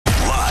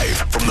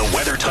the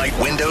WeatherTight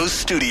Windows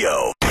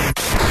studio.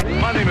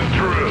 My name is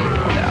Drew.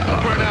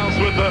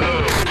 Pronounced with the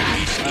O.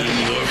 He's in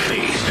your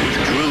face with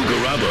Drew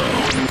Garabo.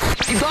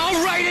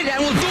 I'll write it and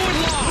we'll do it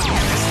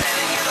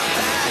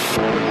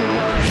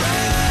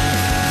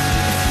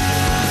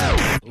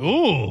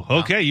long. Ooh,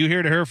 okay, you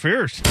hear to her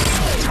first.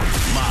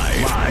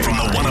 Live from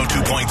the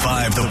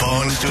 102.5 The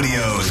Bone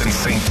Studios in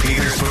St.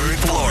 Petersburg,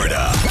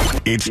 Florida.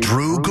 It's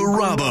Drew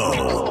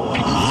Garabo.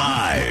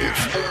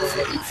 Live.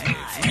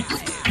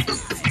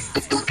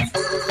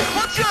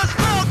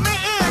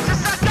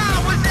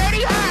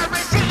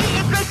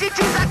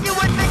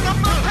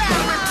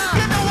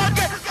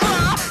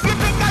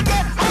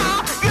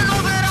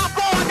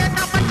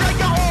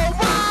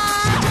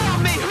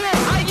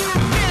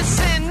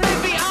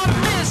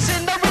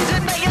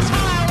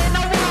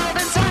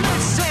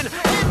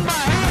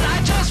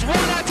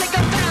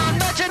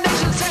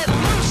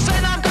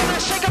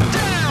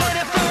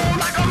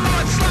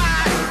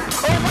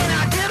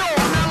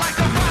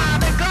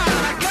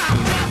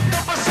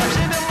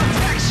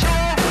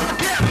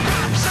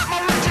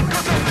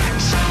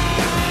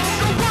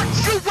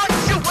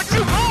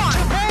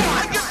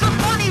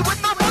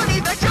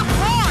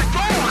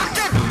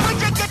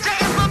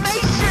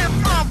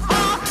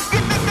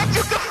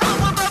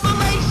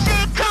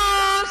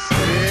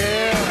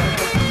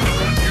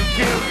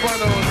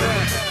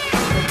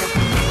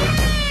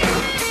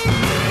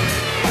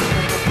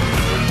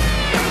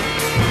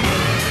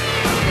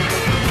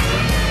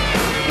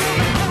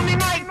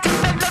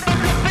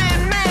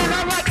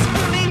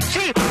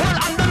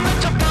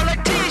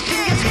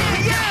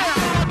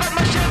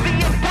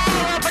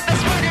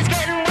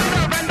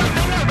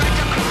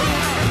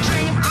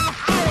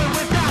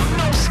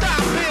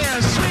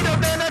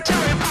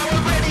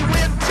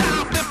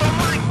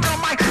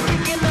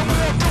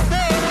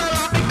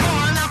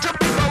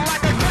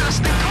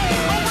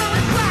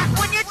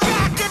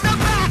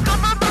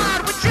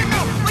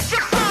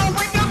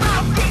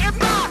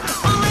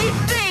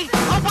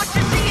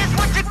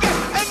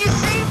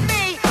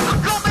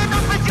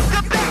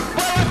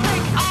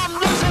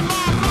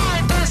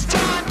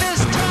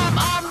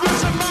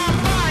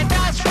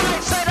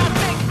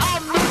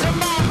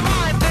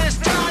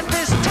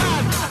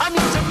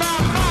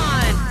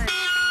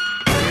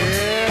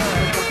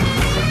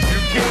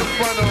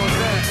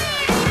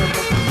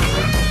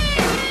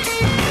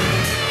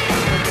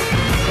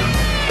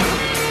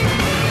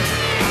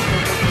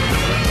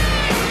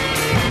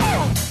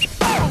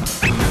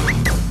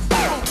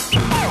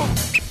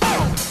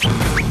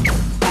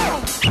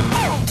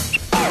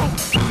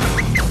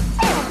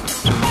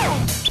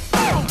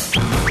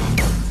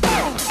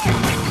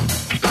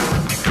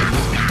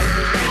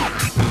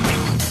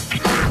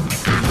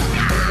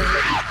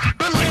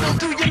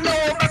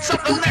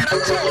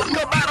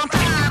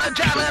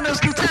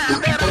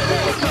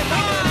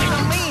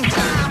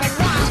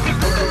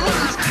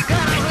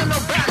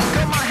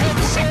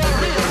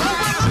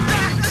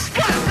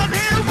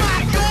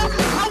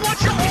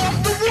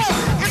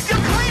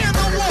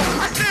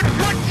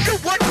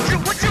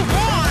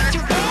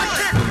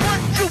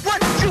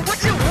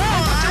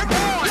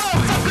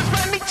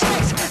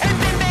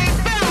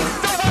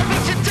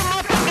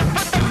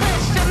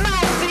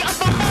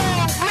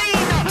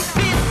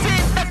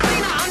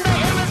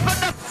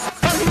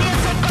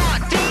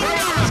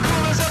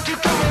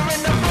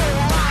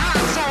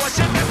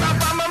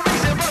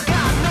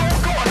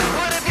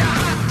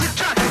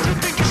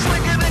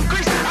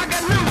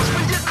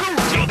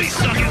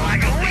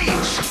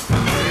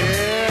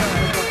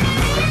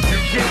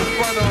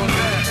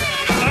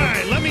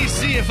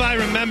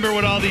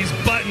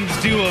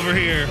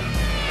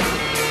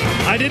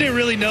 I didn't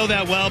really know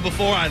that well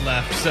before I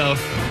left, so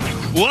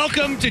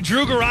welcome to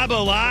Drew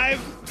Garabo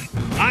Live.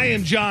 I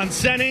am John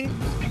Senning.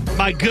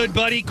 My good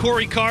buddy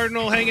Corey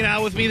Cardinal hanging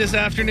out with me this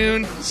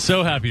afternoon.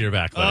 So happy you're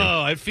back, buddy.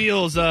 Oh, it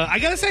feels, I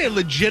got to say, it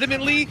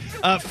legitimately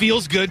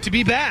feels good to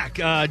be back.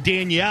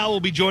 Danielle will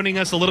be joining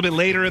us a little bit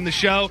later in the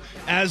show.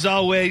 As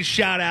always,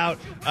 shout out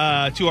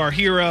to our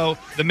hero,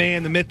 the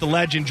man, the myth, the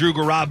legend, Drew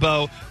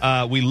Garabo.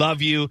 We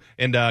love you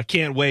and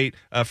can't wait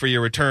for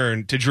your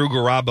return to Drew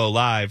Garabo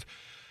Live.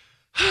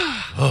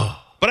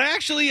 But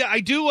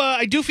I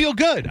do feel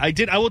good.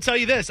 I will tell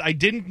you this. I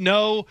didn't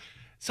know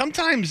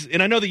sometimes,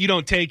 and I know that you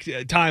don't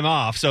take time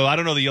off, so I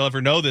don't know that you'll ever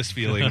know this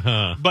feeling.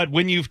 But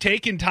when you've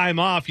taken time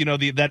off, you know,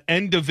 that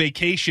end of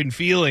vacation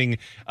feeling,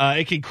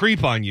 it can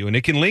creep on you and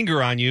it can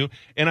linger on you.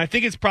 And I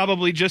think it's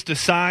probably just a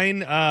sign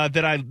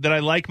that I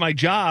like my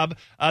job,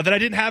 that I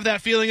didn't have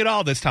that feeling at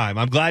all this time.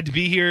 I'm glad to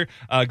be here.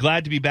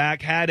 Glad to be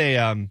back. Had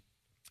a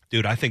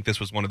dude, I think this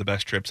was one of the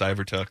best trips I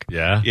ever took.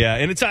 Yeah? Yeah,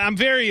 and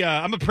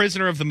I'm a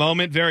prisoner of the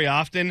moment very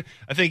often.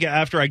 I think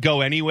after I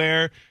go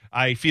anywhere,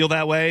 I feel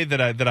that way,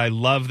 that I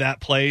love that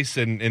place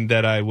and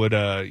that I would,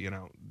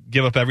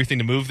 give up everything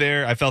to move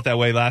there. I felt that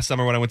way last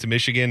summer when I went to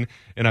Michigan,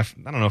 and I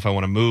don't know if I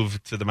want to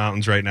move to the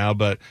mountains right now,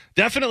 but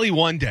definitely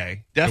one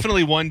day.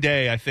 Definitely one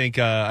day, I think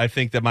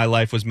that my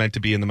life was meant to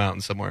be in the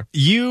mountains somewhere.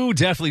 You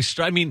definitely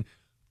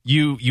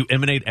You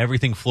emanate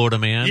everything Florida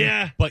man.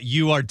 Yeah. But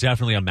you are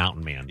definitely a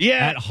mountain man.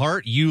 Yeah. At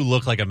heart, you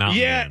look like a mountain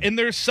man. Yeah, and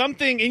there's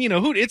something, and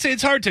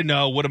it's hard to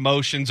know what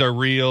emotions are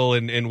real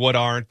and what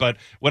aren't. But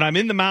when I'm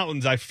in the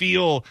mountains, I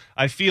feel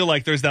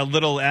like there's that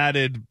little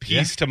added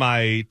piece to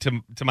my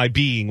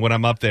being when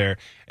I'm up there.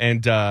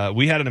 And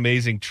we had an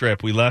amazing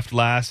trip. We left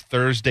last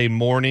Thursday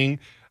morning,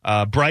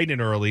 bright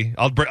and early.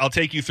 I'll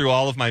take you through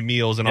all of my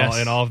meals and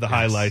all of the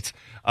highlights.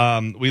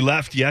 We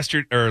left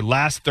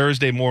last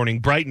Thursday morning,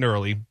 bright and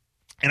early.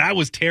 And I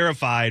was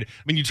terrified.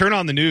 I mean, you turn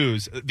on the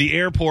news, the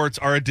airports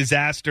are a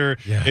disaster.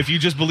 Yeah. If you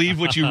just believe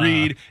what you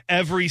read,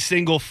 every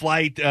single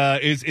flight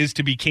is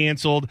to be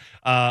canceled.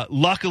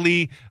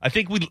 Luckily, I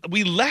think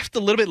we left a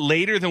little bit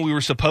later than we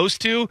were supposed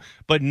to,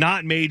 but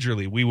not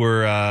majorly. We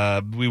were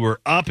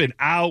up and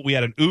out. We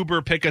had an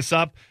Uber pick us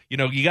up.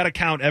 You got to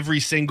count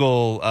every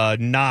single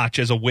notch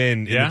as a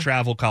win in the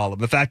travel column.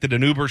 The fact that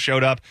an Uber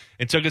showed up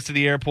and took us to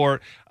the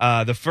airport.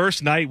 The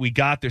first night we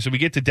got there, so we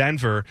get to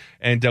Denver,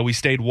 and we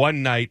stayed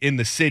one night in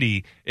the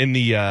city in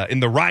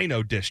the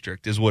Rhino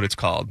District is what it's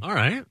called. All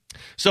right.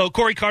 So,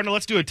 Corey Cardinal,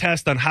 let's do a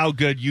test on how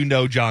good you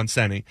know John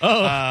Senning.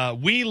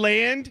 We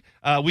land,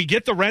 we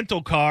get the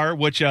rental car,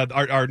 which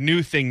our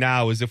new thing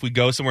now is if we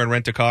go somewhere and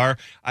rent a car,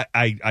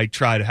 I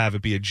try to have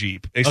it be a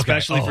Jeep,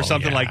 especially for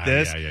something like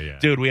this. Yeah.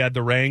 Dude, we had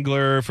the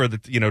Wrangler for the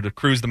to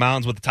cruise the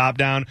mountains with the top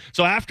down.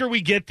 So after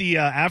we get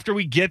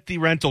the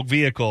rental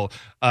vehicle,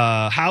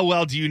 how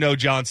well do you know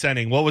John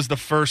Senning? What was the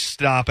first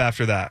stop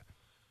after that?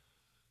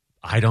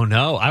 I don't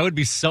know. I would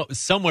be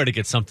somewhere to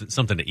get something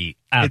to eat.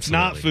 Absolutely. It's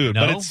not food,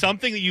 but it's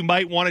something that you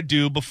might want to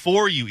do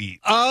before you eat.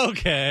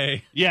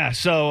 Okay. Yeah.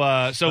 So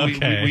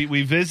Okay.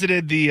 we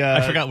visited the.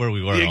 I forgot where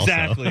we were.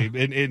 Exactly.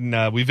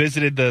 We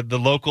visited the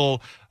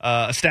local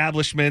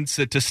establishments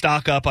to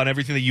stock up on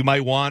everything that you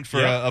might want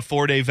for a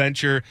 4-day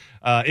venture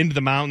into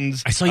the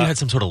mountains. I saw you had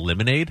some sort of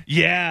lemonade.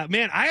 Yeah,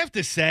 man. I have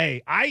to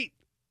say, I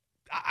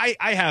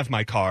have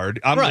my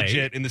card. I'm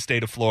legit in the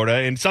state of Florida,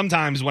 and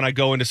sometimes when I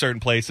go into certain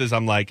places,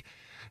 I'm like,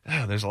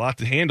 oh, there's a lot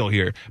to handle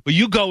here. But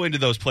you go into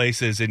those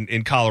places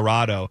in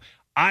Colorado,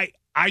 I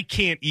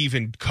can't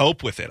even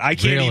cope with it. I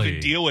can't even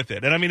deal with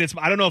it. And I mean,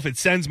 I don't know if it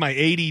sends my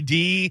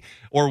ADD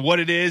or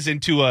what it is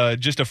into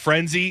just a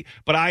frenzy,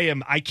 but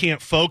I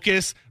can't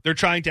focus. They're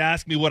trying to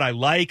ask me what I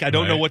like. I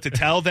don't know what to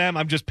tell them.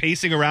 I'm just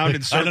pacing around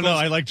in circles. I don't know.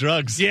 I like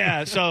drugs.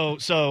 Yeah. So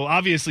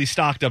obviously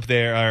stocked up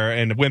there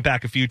and went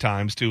back a few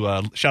times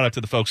to shout out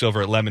to the folks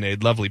over at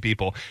Lemonade. Lovely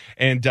people.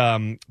 And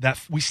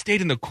that we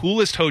stayed in the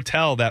coolest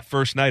hotel that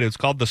first night. It was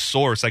called The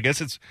Source. I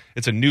guess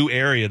it's a new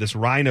area, this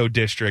Rhino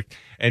District,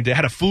 and it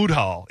had a food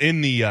hall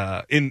in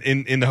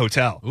the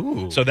hotel.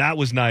 Ooh. So that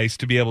was nice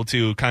to be able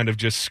to kind of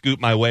just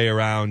scoop my way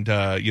around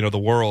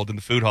the world in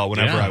the food hall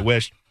whenever I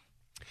wished.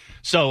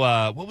 So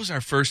what was our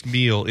first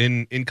meal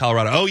in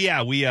Colorado? Oh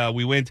yeah,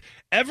 we went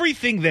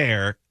everything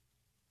there,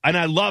 and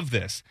I love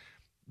this.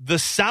 The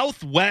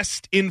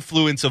Southwest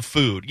influence of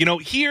food.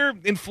 Here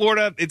in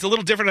Florida, it's a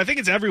little different. I think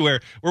it's everywhere.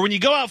 Where when you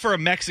go out for a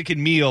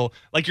Mexican meal,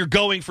 like you're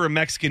going for a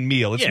Mexican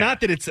meal. It's not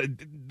that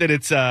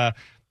it's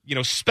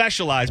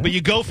specialized, but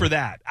you go for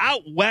that.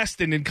 Out west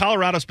and in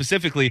Colorado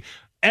specifically,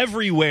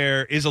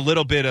 everywhere is a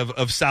little bit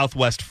of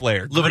Southwest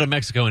flair. A little bit of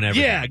Mexico in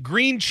everything. Yeah,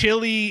 green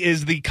chili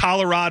is the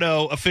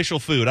Colorado official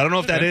food. I don't know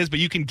if that is, but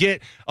you can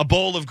get a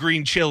bowl of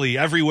green chili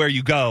everywhere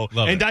you go.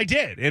 I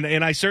did,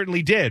 and I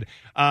certainly did.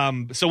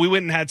 So we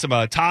went and had some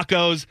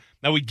tacos.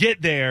 Now we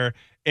get there,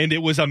 and it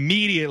was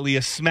immediately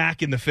a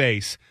smack in the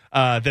face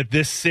that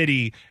this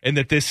city and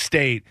that this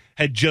state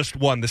had just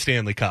won the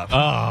Stanley Cup.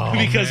 Oh,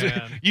 because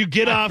man. you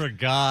get off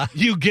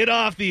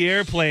the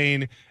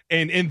airplane.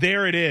 And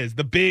there it is,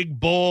 the big,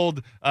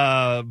 bold,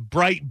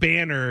 bright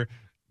banner.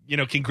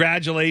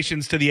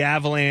 Congratulations to the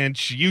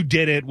Avalanche. You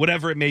did it,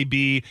 whatever it may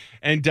be.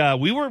 And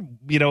we were,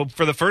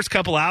 for the first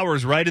couple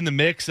hours, right in the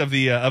mix of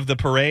the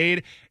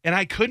parade. And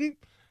I couldn't.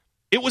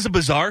 It was a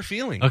bizarre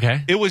feeling.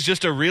 Okay, it was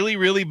just a really,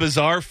 really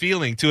bizarre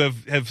feeling to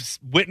have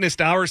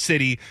witnessed our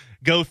city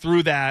go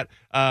through that.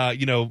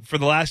 For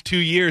the last 2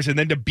 years, and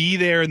then to be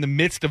there in the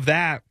midst of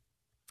that.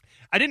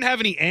 I didn't have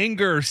any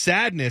anger or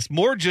sadness,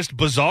 more just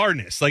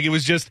bizarreness. Like it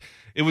was just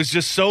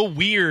so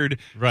weird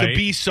to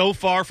be so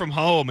far from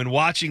home and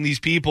watching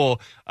these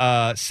people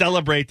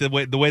celebrate the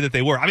way that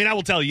they were. I mean, I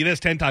will tell you this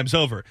 10 times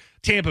over.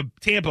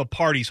 Tampa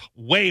parties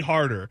way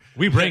harder.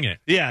 We bring it.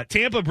 Yeah,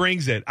 Tampa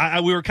brings it.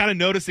 We were kind of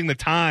noticing the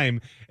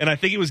time, and I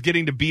think it was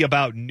getting to be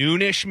about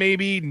noonish,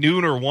 maybe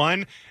noon or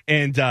 1,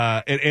 and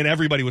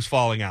everybody was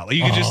falling out. Like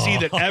you could just see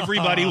that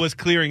everybody was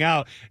clearing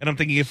out. And I'm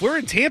thinking, if we're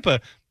in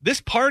Tampa,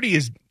 this party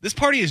is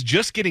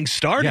just getting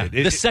started.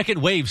 Yeah, the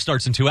second wave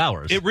starts in 2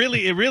 hours. It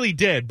really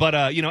did. But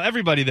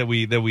everybody that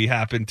we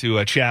happened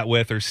to chat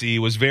with or see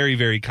was very,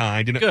 very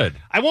kind. And good.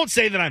 I won't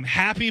say that I'm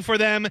happy for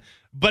them,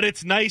 but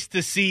it's nice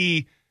to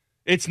see.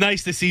 It's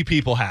nice to see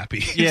people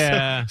happy.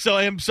 Yeah. So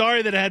I'm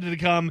sorry that it had to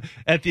come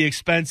at the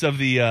expense of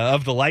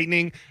the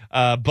Lightning,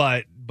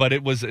 but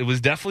it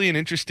was definitely an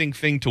interesting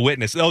thing to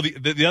witness. Oh,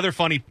 the other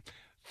funny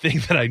thing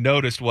that I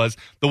noticed was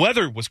the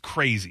weather was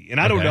crazy, and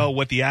I don't know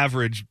what the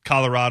average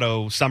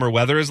Colorado summer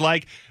weather is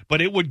like,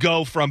 but it would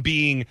go from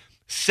being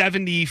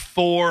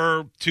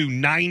 74 to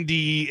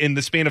 90 in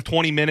the span of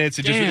 20 minutes.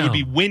 It would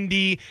be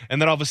windy,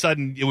 and then all of a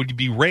sudden it would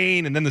be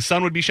rain, and then the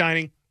sun would be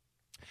shining.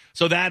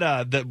 So that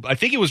I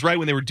think it was right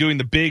when they were doing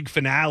the big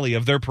finale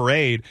of their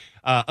parade,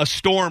 a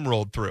storm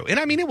rolled through. And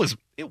I mean, it was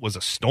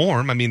a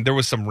storm. I mean, there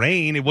was some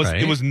rain. It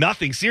was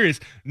nothing serious,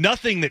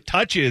 nothing that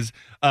touches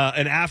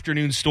an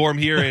afternoon storm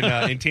here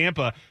in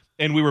Tampa.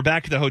 And we were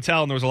back at the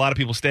hotel, and there was a lot of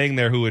people staying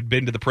there who had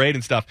been to the parade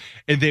and stuff.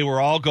 And they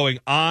were all going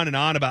on and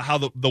on about how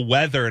the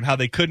weather and how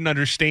they couldn't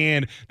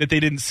understand that they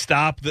didn't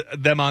stop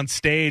them on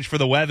stage for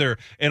the weather.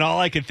 And all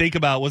I could think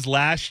about was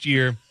last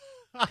year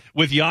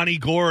with Yanni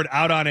Gourde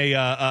out on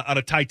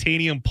a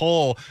titanium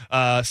pole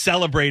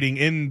celebrating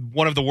in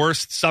one of the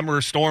worst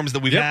summer storms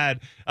that we've had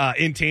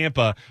in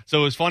Tampa. So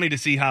it was funny to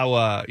see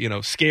how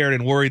scared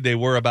and worried they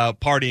were about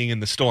partying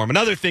in the storm.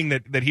 Another thing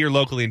that here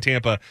locally in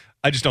Tampa,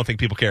 I just don't think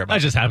people care about.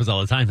 That just happens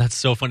all the time. That's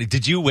so funny.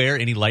 Did you wear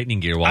any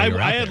lightning gear while you were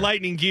out I there? had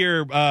lightning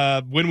gear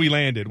when we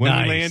landed.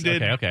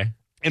 Okay.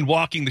 And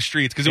walking the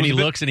streets because any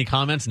looks, any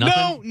comments,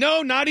 nothing.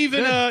 No, not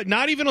even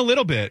a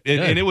little bit.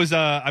 And it was.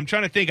 I'm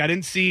trying to think. I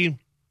didn't see.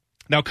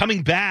 Now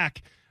coming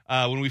back.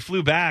 When we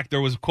flew back,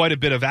 there was quite a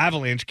bit of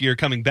avalanche gear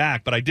coming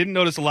back, but I didn't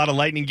notice a lot of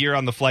lightning gear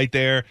on the flight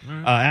there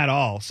at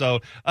all.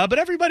 So, but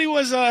everybody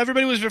was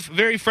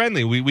very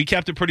friendly. We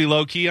kept it pretty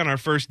low key on our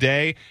first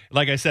day.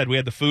 Like I said, we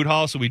had the food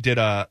hall, so we did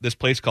this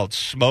place called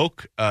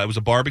Smoke. It was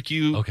a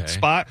barbecue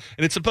spot,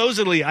 and it's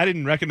supposedly, I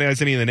didn't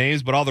recognize any of the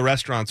names, but all the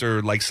restaurants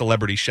are like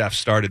celebrity chefs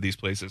started these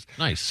places.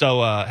 Nice.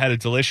 So had a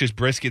delicious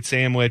brisket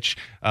sandwich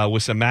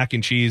with some mac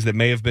and cheese that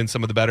may have been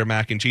some of the better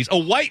mac and cheese. A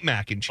white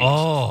mac and cheese.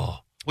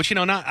 Oh. Which,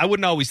 I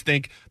wouldn't always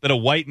think that a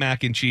white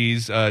mac and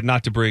cheese,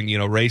 not to bring,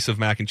 race of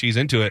mac and cheese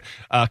into it,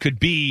 could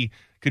be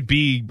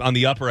on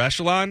the upper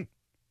echelon.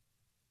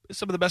 It's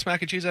some of the best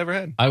mac and cheese I ever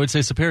had. I would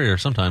say superior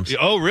sometimes.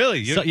 Oh, really?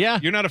 Yeah.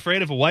 You're not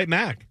afraid of a white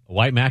mac? A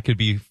white mac could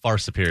be far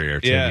superior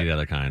to the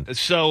other kind.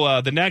 So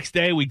the next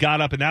day we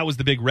got up, and that was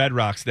the big Red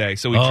Rocks day.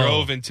 So we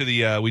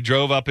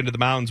drove up into the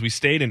mountains. We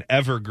stayed in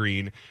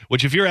Evergreen,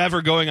 which if you're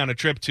ever going on a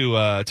trip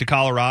to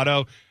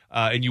Colorado,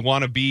 and you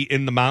want to be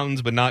in the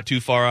mountains but not too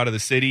far out of the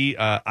city,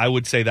 I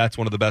would say that's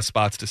one of the best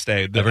spots to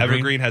stay. The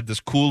Evergreen had this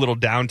cool little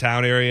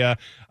downtown area,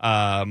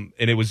 and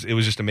it was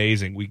just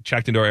amazing. We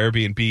checked into our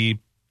Airbnb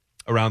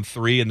around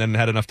 3 and then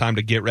had enough time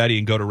to get ready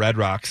and go to Red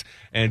Rocks.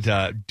 And,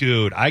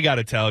 dude, I got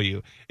to tell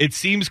you, it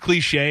seems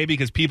cliche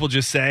because people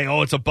just say,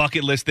 oh, it's a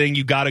bucket list thing.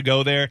 You got to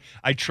go there.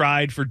 I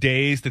tried for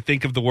days to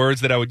think of the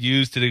words that I would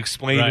use to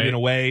explain it in a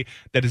way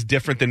that is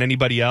different than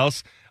anybody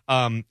else.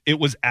 It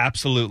was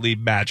absolutely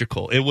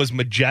magical. It was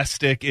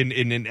majestic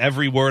in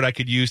every word I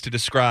could use to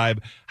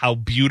describe how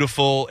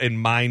beautiful and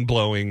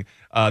mind-blowing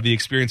the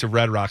experience of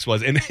Red Rocks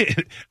was. And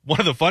one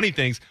of the funny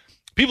things,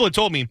 people had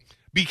told me,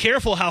 be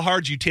careful how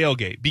hard you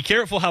tailgate. Be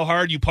careful how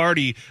hard you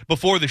party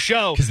before the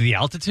show. Because of the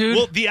altitude?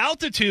 Well, the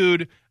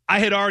altitude, I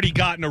had already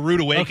gotten a rude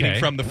awakening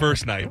from the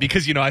first night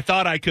because, I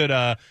thought I could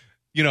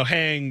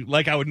hang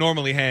like I would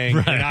normally hang,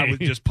 and I would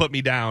just put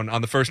me down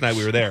on the first night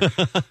we were there.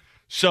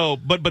 So,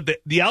 but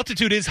the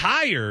altitude is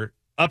higher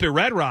up at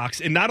Red Rocks,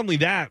 and not only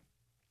that,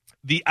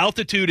 the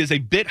altitude is a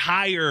bit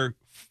higher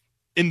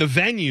in the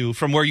venue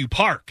from where you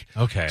park.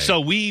 Okay. So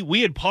we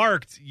had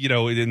parked,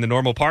 in the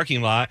normal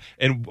parking lot,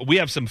 and we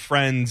have some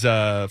friends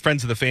of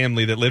the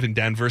family that live in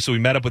Denver, so we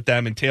met up with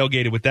them and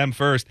tailgated with them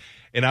first.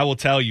 And I will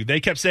tell you, they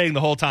kept saying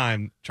the whole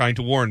time, trying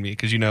to warn me,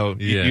 because you know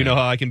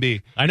how I can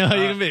be. I know how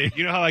you can be.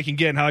 You know how I can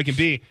get and how I can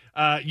be.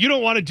 You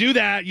don't want to do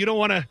that. You don't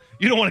want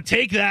to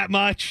take that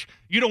much.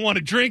 You don't want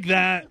to drink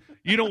that.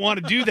 You don't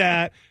want to do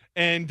that.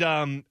 And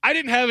I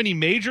didn't have any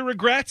major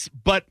regrets,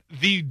 but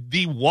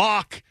the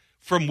walk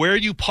from where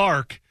you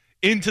park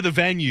into the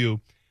venue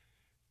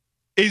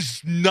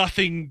is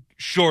nothing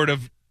short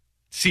of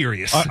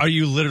serious. Are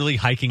you literally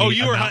hiking? Oh,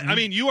 you are. I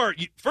mean, you are.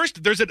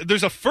 First, there's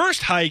a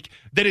first hike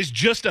that is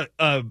just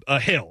a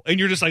hill, and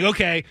you're just like,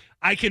 okay,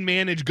 I can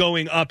manage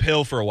going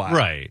uphill for a while,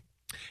 right?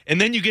 And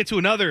then you get to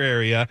another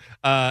area,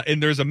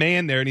 and there's a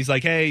man there, and he's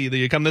like, "Hey,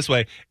 you come this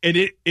way." And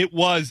it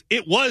was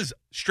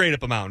straight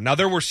up a mountain. Now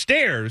there were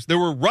stairs, there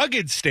were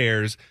rugged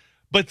stairs,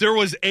 but there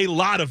was a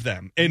lot of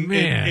them, and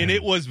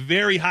it was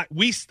very high.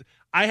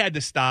 I had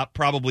to stop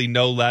probably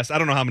no less. I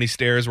don't know how many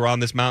stairs were on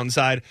this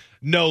mountainside.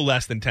 No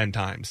less than 10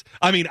 times.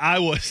 I mean, I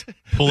was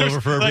pull over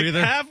for a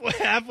breather.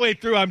 Halfway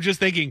through, I'm just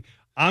thinking,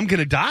 I'm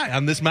gonna die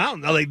on this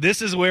mountain. Like,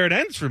 this is where it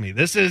ends for me.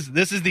 This is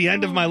the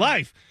end of my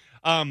life.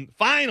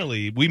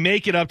 Finally, we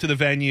make it up to the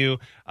venue,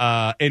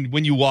 and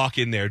when you walk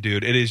in there,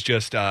 dude, it is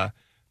just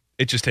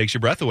it just takes your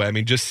breath away. I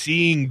mean, just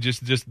seeing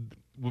just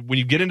when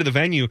you get into the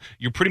venue,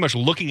 you're pretty much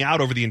looking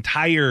out over the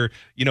entire,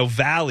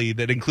 valley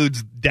that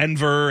includes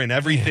Denver and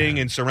everything,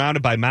 and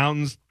surrounded by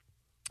mountains.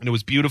 And it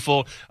was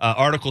beautiful.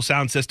 Article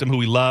Sound System, who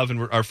we love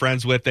and are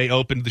friends with, they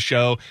opened the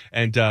show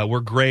and were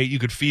great. You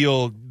could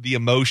feel the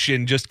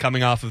emotion just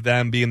coming off of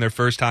them being their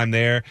first time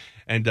there.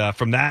 And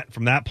from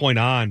that point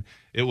on,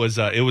 it was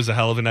a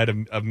hell of a night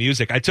of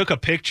music. I took a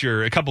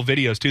couple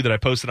videos too that I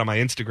posted on my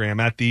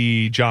Instagram at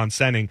the John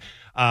Senning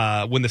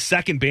when the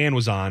second band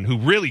was on, who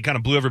really kind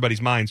of blew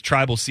everybody's minds.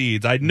 Tribal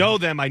Seeds. I know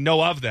them. I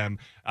know of them.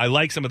 I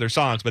like some of their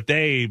songs, but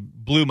they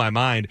blew my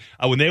mind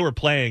when they were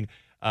playing.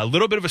 A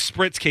little bit of a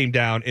spritz came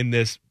down in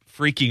this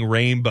freaking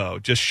rainbow,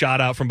 just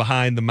shot out from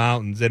behind the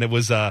mountains, and it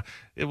was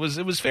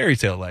fairy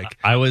tale like.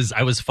 I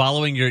was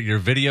following your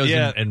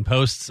videos and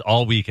posts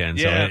all weekend,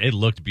 so it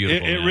looked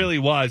beautiful. It really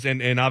was,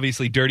 and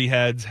obviously Dirty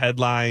Heads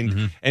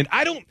headlined, and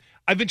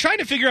I've been trying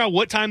to figure out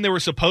what time they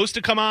were supposed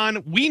to come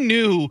on. We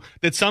knew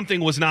that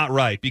something was not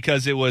right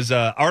because it was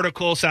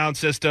Article, Sound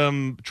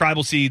System,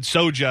 Tribal Seeds,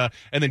 Soja,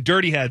 and then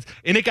Dirty Heads.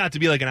 And it got to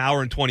be like an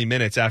hour and 20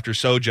 minutes after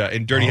Soja,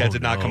 and Dirty Heads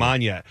had not come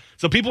on yet.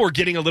 So people were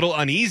getting a little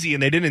uneasy,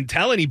 and they didn't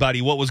tell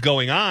anybody what was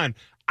going on.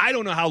 I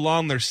don't know how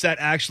long their set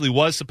actually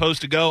was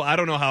supposed to go. I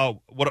don't know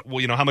how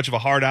much of a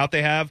hard out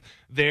they have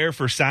there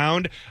for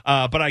sound.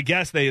 But I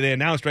guess they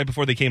announced right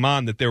before they came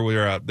on that there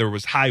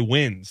was high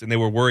winds, and they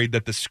were worried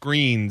that the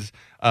screens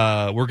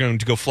were going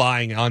to go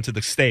flying onto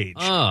the stage.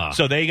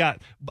 So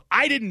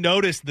I didn't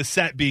notice the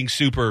set being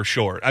super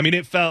short. I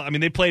mean,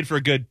 they played for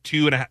a good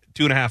two and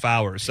a half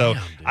hours. So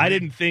I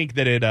didn't think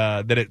that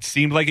it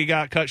seemed like it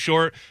got cut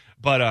short.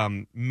 But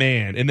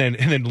man, and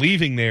then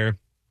leaving there,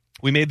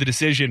 we made the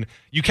decision.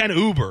 You can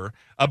Uber,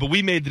 but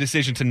we made the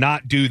decision to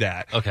not do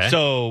that. Okay.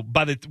 So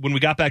when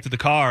we got back to the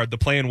car, the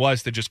plan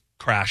was to just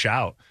crash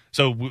out.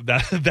 So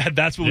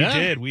that's what we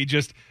did.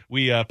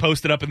 We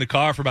posted up in the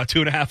car for about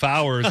 2.5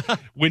 hours,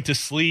 went to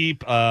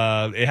sleep.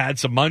 It had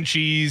some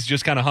munchies,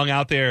 just kind of hung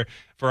out there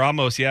for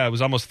it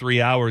was almost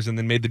 3 hours, and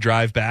then made the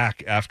drive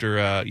back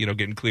after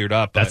getting cleared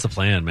up. That's the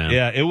plan, man.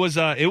 Yeah, it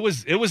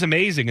was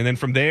amazing. And then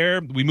from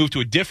there, we moved to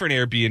a different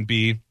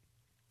Airbnb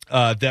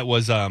that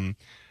was.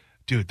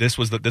 Dude, this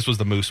was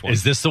the Moose one.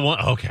 Is this the one?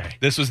 Okay.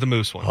 This was the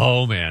Moose one.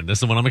 Oh, man. This is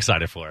the one I'm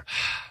excited for.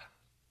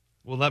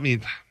 Well, let me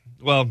just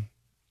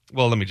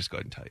go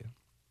ahead and tell you.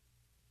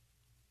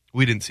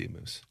 We didn't see a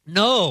moose.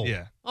 No.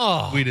 Yeah.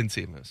 Oh. We didn't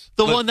see a moose.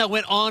 The one that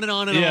went on and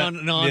on and on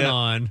and on and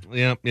on.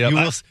 Yeah.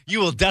 You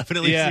will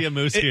definitely see a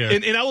moose here.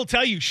 And I will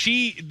tell you,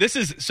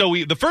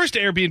 the first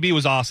Airbnb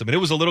was awesome, and it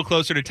was a little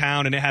closer to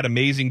town, and it had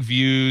amazing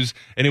views,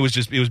 and it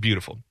was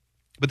beautiful.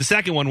 But the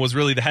second one was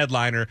really the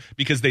headliner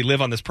because they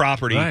live on this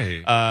property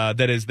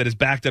that is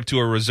backed up to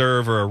a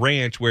reserve or a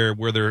ranch where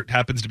there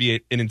happens to be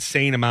an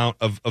insane amount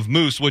of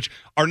moose, which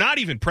are not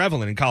even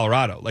prevalent in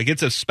Colorado. Like,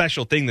 it's a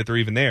special thing that they're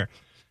even there.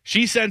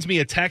 She sends me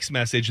a text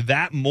message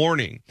that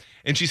morning,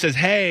 and she says,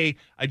 "Hey,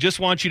 I just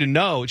want you to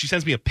know," and she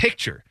sends me a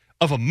picture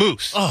of a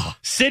moose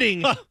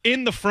sitting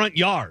in the front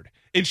yard.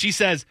 And she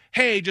says,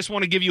 "Hey, just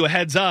want to give you a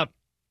heads up.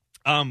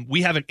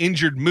 We have an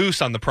injured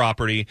moose on the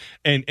property,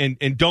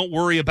 and don't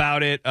worry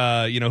about it.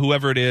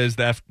 Whoever it is,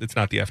 it's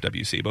not the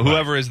FWC, but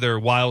whoever is their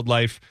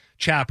wildlife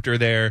chapter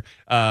there,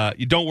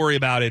 you don't worry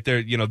about it.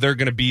 They're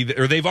going to be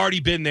there, or they've already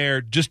been there.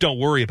 Just don't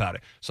worry about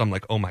it." So I'm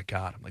like, oh my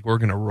God, we're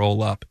going to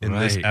roll up, and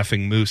this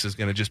effing moose is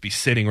going to just be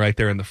sitting right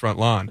there in the front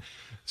lawn.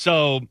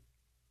 So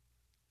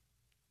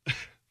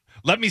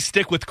let me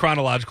stick with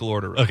chronological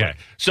order. Okay.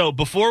 So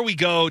before we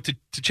go to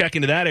check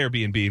into that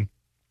Airbnb,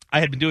 I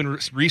had been doing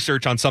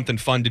research on something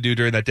fun to do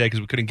during that day because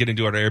we couldn't get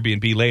into our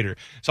Airbnb later.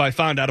 So I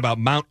found out about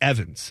Mount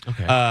Evans,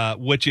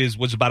 which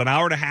was about an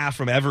hour and a half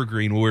from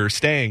Evergreen where we were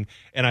staying.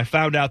 And I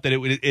found out that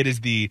it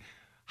is the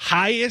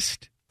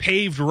highest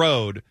paved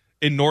road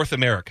in North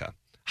America,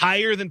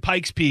 higher than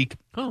Pikes Peak.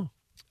 Oh.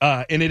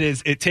 And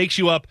it takes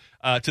you up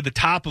to the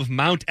top of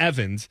Mount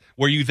Evans,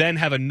 where you then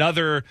have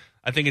another,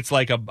 I think it's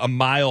like a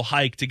mile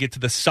hike to get to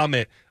the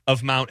summit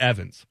of Mount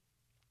Evans.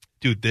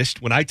 Dude,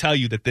 when I tell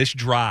you that this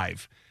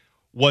drive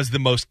was the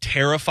most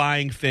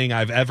terrifying thing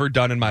I've ever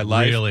done in my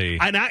life. Really?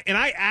 And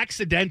I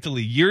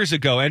accidentally, years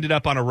ago, ended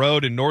up on a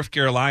road in North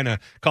Carolina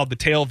called the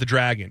Tail of the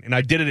Dragon. And I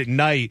did it at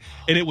night,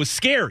 and it was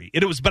scary.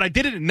 But I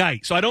did it at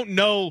night, so I don't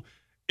know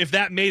if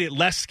that made it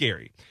less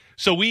scary.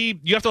 So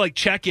you have to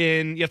check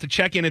in. You have to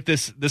check in at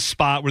this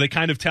spot where they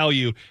kind of tell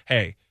you,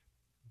 hey,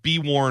 be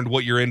warned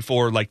what you're in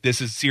for. Like,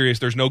 this is serious.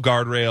 There's no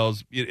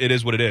guardrails. It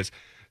is what it is.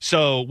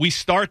 So we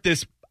start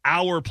this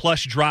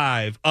hour-plus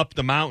drive up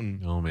the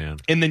mountain. Oh, man.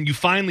 And then you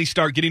finally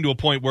start getting to a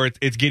point where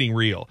it's getting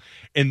real.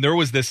 And there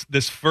was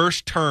this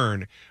first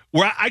turn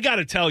where I got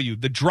to tell you,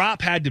 the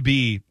drop had to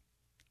be,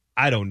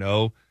 I don't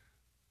know,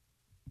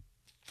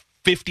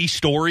 50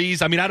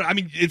 stories. I mean,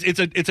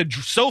 it's a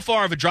so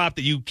far of a drop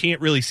that you can't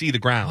really see the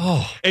ground.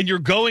 Oh. And you're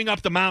going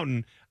up the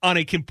mountain on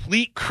a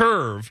complete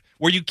curve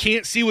where you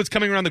can't see what's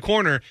coming around the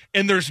corner,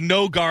 and there's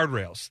no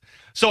guardrails.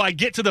 So I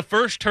get to the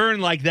first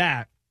turn like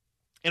that,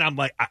 and I'm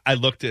like, I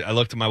looked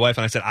at my wife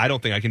and I said, I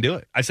don't think I can do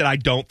it. I said, I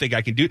don't think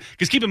I can do it.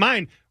 Because keep in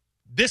mind,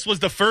 this was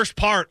the first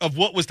part of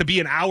what was to be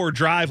an hour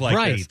drive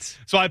like this.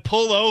 So I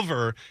pull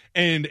over,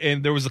 and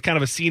there was a kind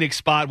of a scenic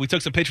spot. We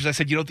took some pictures. I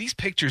said, these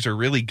pictures are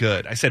really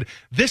good. I said,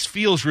 this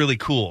feels really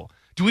cool.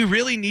 Do we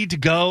really need to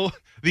go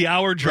the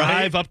hour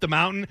drive up the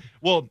mountain?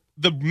 Well,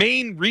 the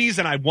main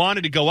reason I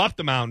wanted to go up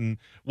the mountain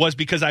was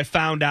because I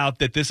found out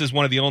that this is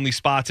one of the only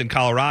spots in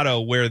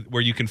Colorado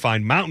where you can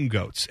find mountain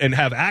goats and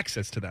have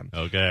access to them.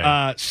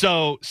 Okay.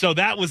 So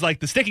that was like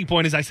the sticking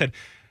point. Is I said,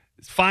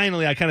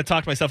 finally, I kind of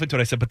talked myself into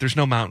it. I said, but there's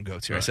no mountain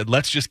goats here. I said,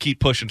 let's just keep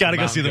pushing. Got to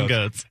go see them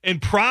goats.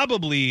 And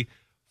probably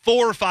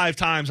 4 or 5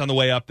 times on the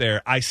way up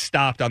there, I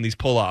stopped on these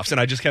pull-offs,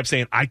 and I just kept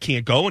saying, I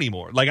can't go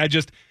anymore. Like,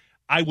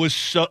 it was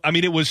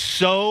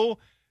so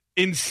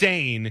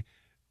insane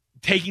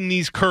taking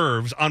these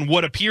curves on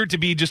what appeared to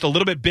be just a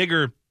little bit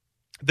bigger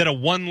than a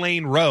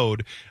 1-lane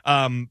road.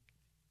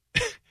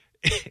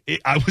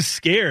 I was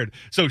scared.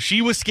 So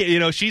she was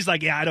scared. She's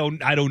like, yeah, I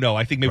don't know.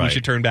 I think maybe we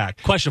should turn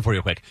back. Question for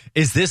you quick.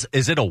 Is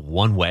it a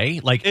one-way?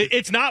 Like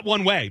it's not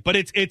one way, but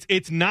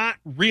it's not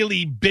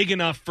really big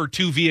enough for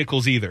 2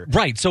 vehicles either.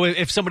 Right. So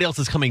if somebody else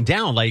is coming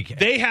down, like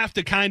they have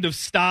to kind of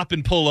stop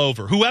and pull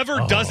over.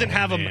 Whoever doesn't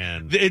have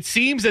it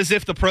seems as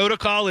if the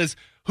protocol is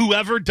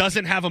whoever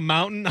doesn't have a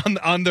mountain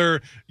on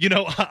their,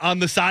 on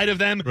the side of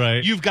them,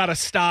 right. You've got to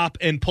stop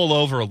and pull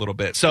over a little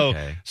bit. So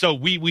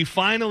we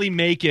finally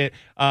make it,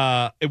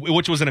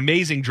 which was an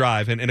amazing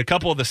drive. And a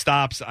couple of the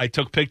stops I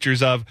took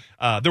pictures of,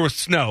 there was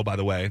snow, by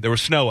the way. There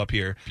was snow up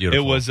here.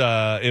 Beautiful. It was,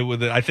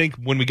 I think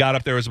when we got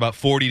up there, it was about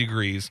 40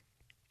 degrees.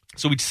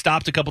 So we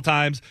stopped a couple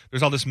times.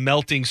 There's all this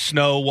melting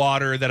snow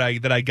water that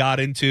I got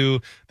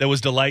into that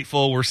was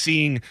delightful. We're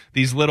seeing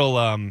these little,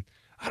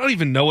 I don't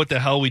even know what the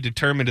hell we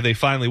determined they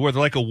finally were.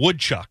 They're like a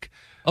woodchuck.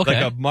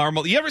 Okay. Like a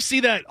marmal. You ever see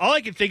that? All I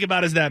can think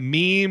about is that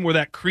meme where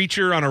that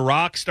creature on a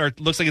rock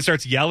looks like it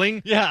starts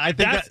yelling. Yeah, I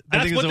think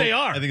that's what they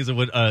are. I think it's a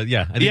wood. I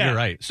think you're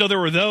right. So there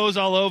were those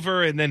all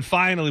over, and then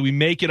finally we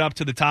make it up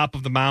to the top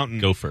of the mountain.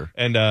 Gopher.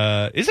 And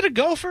is it a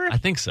gopher? I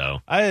think so.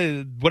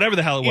 Whatever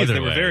the hell it was, Either they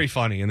were way. very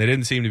funny, and they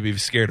didn't seem to be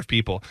scared of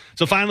people.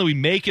 So finally we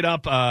make it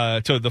up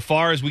to the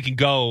far as we can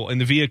go in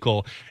the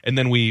vehicle, and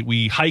then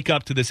we hike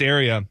up to this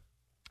area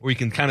where you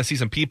can kind of see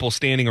some people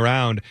standing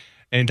around.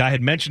 And I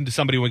had mentioned to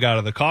somebody when we got out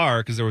of the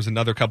car, because there was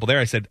another couple there,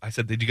 I said,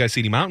 did you guys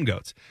see any mountain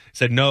goats? I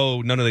said,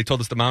 no, they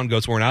told us the mountain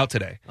goats weren't out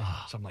today.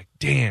 So I'm like,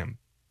 damn.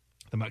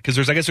 Because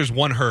there's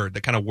one herd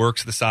that kind of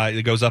works the side,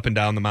 that goes up and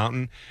down the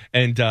mountain.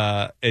 And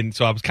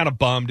so I was kind of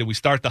bummed, and we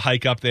start the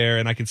hike up there,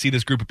 and I can see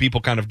this group of people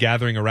kind of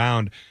gathering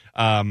around,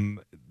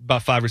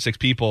 about 5 or 6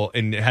 people,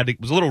 and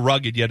it was a little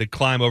rugged. You had to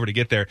climb over to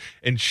get there.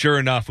 And sure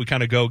enough, we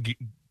kind of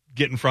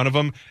get in front of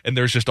them, and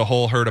there's just a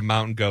whole herd of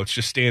mountain goats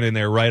just standing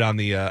there right on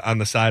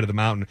the side of the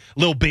mountain.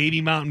 Little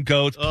baby mountain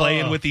goats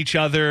playing with each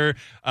other.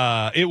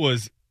 It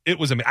was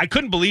amazing. I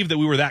couldn't believe that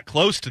we were that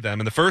close to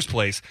them in the first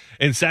place,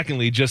 and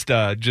secondly, just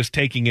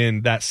taking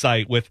in that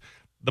sight with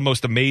the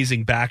most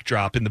amazing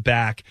backdrop in the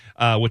back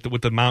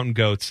with the mountain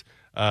goats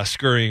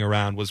scurrying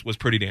around was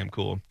pretty damn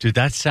cool. Dude,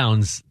 that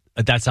sounds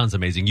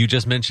amazing. You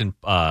just mentioned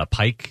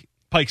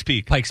Pikes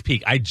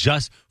Peak. I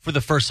just, for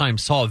the first time,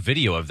 saw a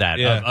video of that,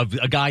 of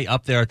a guy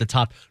up there at the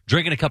top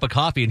drinking a cup of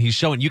coffee, and he's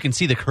showing, you can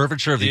see the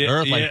curvature of the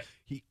earth, like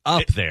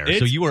up there.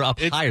 So you were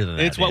up higher than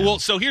that. Well,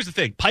 so here's the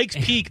thing. Pikes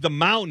Peak, the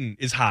mountain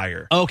is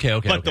higher. Okay.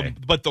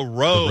 But the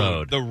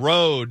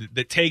road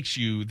that takes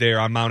you there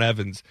on Mount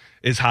Evans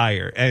is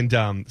higher. And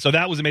so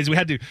that was amazing.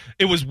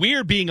 It was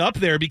weird being up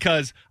there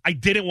because I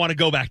didn't want to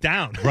go back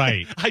down.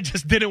 Right. I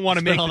just didn't want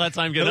to make all that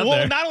time getting up there.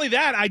 Well, not only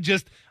that,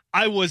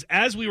 I was,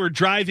 as we were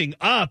driving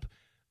up,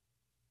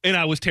 and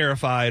I was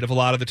terrified of a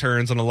lot of the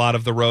turns on a lot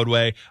of the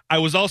roadway. I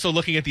was also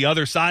looking at the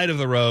other side of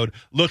the road,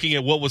 looking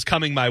at what was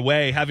coming my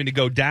way, having to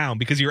go down,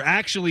 because you're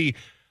actually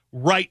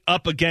right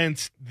up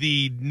against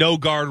the no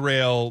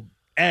guardrail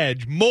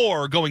edge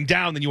more going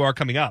down than you are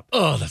coming up.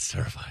 Oh, that's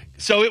terrifying.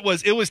 So it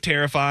was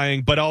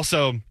terrifying, but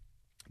also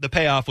the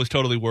payoff was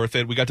totally worth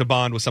it. We got to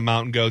bond with some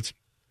mountain goats.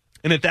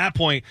 And at that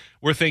point,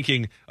 we're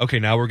thinking, okay,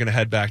 now we're going to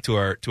head back to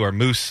our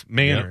Moose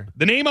Manor. Yep.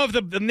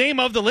 The name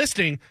of the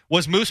listing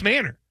was Moose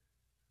Manor.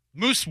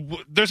 Moose.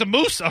 There's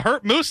a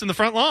hurt moose in the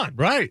front lawn.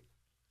 Right.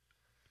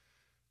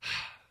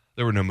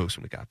 There were no moose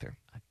when we got there.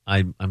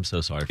 I'm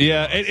so sorry. For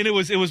and it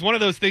was one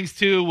of those things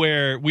too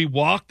where we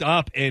walked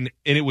up and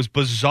it was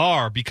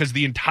bizarre because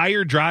the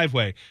entire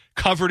driveway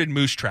covered in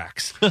moose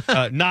tracks.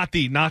 Not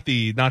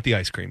the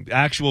ice cream.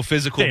 Actual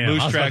physical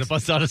moose tracks. About to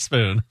bust out a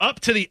spoon. Up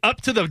to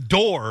the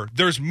door.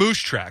 There's moose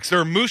tracks. There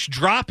are moose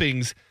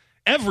droppings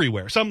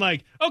everywhere. So I'm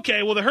like,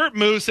 okay, well the hurt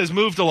moose has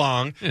moved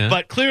along,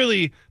 but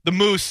clearly the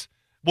moose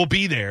will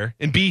be there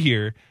and be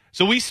here.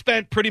 So we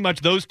spent pretty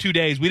much those 2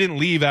 days. We didn't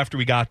leave after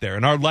we got there,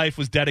 and our life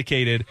was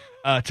dedicated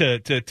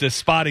to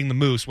spotting the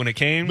moose when it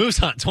came. Moose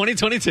Hunt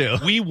 2022.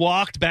 We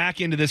walked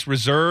back into this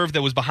reserve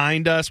that was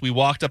behind us. We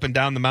walked up and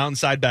down the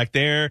mountainside back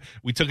there.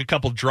 We took a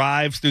couple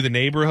drives through the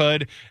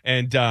neighborhood,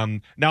 and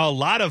now a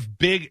lot of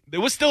big. It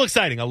was still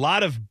exciting. A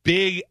lot of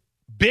big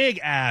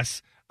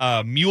ass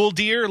mule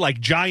deer, like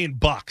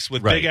giant bucks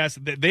with big ass.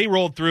 They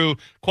rolled through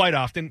quite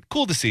often.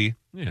 Cool to see.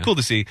 Yeah. Cool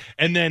to see.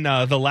 And then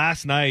the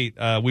last night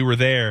we were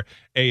there,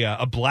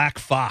 a black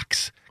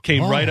fox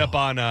came right up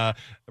on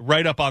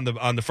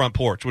the front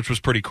porch, which was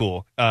pretty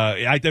cool.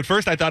 At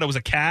first I thought it was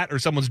a cat or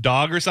someone's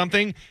dog or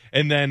something,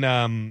 and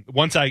then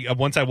once I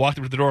walked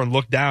up to the door and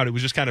looked down, it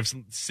was just kind of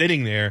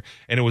sitting there,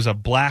 and it was a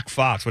black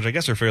fox, which I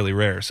guess are fairly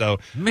rare. So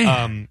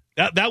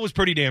that was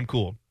pretty damn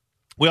cool.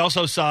 We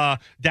also saw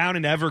down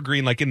in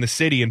Evergreen, like in the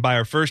city, and by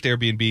our first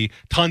Airbnb,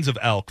 tons of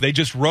elk. They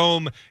just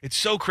roam. It's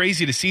so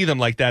crazy to see them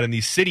like that in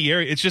these city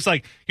areas. It's just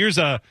like, here's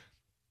an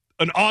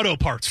auto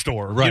parts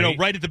store,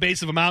 right at the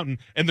base of a mountain,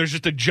 and there's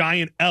just a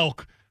giant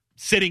elk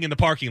sitting in the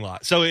parking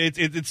lot. So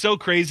it's so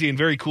crazy and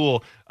very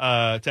cool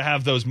to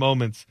have those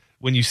moments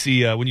when you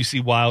see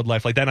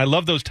wildlife like that. And I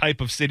love those type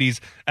of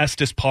cities,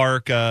 Estes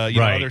Park, know,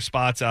 other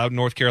spots out in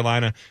North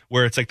Carolina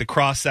where it's like the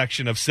cross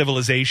section of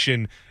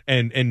civilization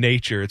and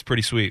nature. It's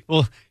pretty sweet.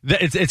 Well,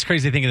 it's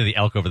crazy thinking of the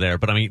elk over there,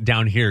 but I mean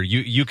down here,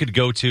 you could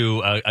go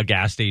to a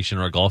gas station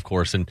or a golf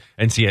course and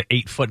see an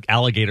 8-foot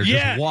alligator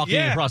just walking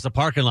across the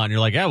parking lot, and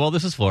you're like, yeah, well,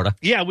 this is Florida.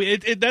 Yeah, we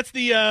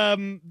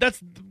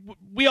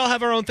all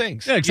have our own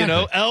things. Yeah, exactly. You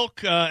know,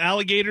 elk,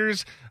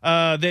 alligators,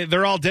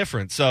 they're all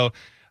different. So.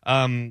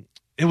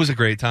 It was a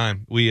great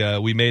time.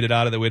 We made it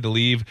out of there. We had to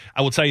leave.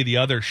 I will tell you the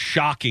other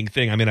shocking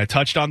thing. I mean, I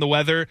touched on the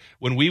weather.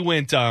 When we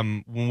went,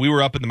 when we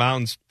were up in the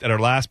mountains at our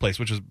last place,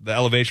 which was the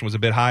elevation was a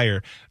bit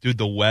higher, dude,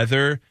 the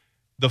weather,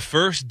 the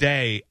first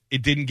day,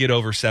 it didn't get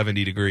over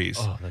 70 degrees.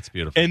 Oh, that's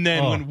beautiful. And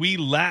then when we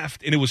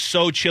left, and it was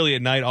so chilly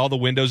at night, all the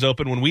windows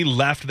open. When we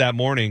left that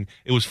morning,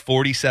 it was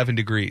 47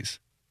 degrees.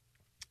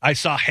 I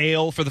saw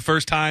hail for the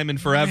first time in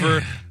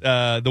forever.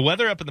 The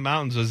weather up in the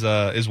mountains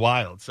is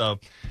wild. So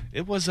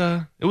it was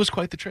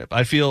quite the trip.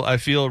 I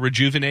feel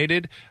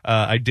rejuvenated.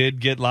 I did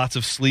get lots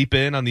of sleep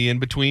on the in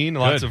between,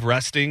 lots of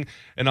resting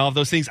and all of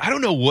those things. I don't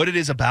know what it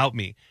is about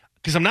me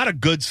because I'm not a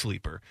good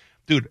sleeper.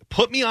 Dude,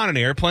 put me on an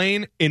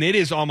airplane and it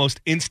is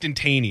almost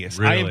instantaneous.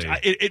 Really?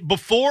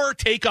 Before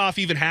takeoff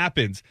even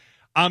happens,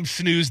 I'm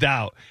snoozed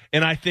out.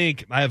 And I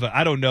think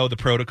I don't know the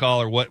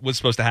protocol or what was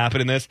supposed to happen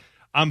in this.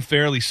 I'm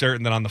fairly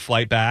certain that on the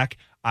flight back,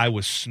 I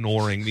was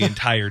snoring the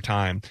entire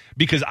time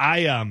because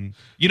when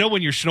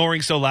you're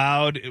snoring so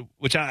loud,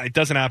 it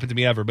doesn't happen to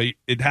me ever, but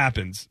it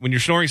happens when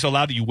you're snoring so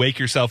loud that you wake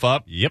yourself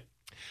up. Yep.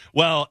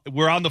 Well,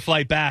 we're on the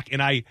flight back,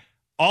 and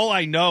all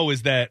I know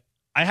is that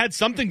I had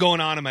something going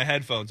on in my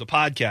headphones, a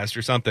podcast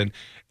or something,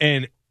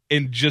 and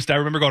just I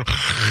remember going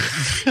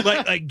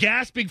like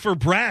gasping for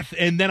breath,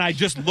 and then I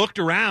just looked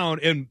around,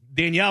 and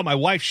Danielle, my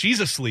wife, she's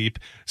asleep,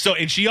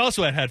 and she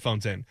also had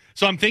headphones in,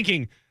 so I'm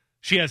thinking.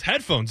 She has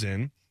headphones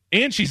in,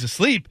 and she's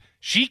asleep.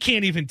 She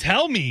can't even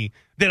tell me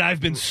that I've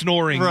been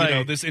snoring,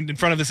 this in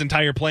front of this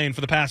entire plane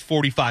for the past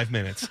 45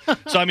 minutes.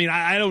 So I mean,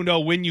 I don't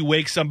know when you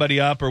wake somebody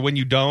up or when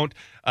you don't,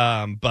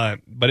 but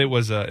it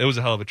was a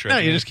hell of a trip. No,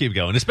 you just keep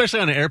going,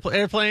 especially on an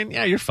airplane.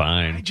 Yeah, you're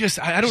fine.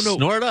 I don't know.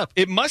 Snore it up.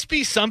 It must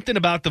be something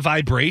about the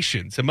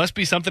vibrations. In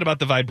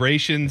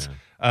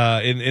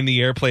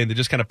the airplane that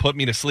just kind of put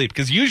me to sleep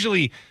because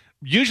usually.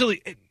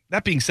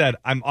 That being said,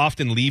 I'm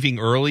often leaving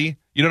early.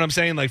 You know what I'm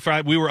saying? Like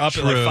we were up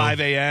at like 5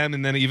 a.m.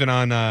 and then even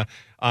on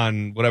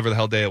whatever the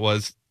hell day it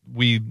was,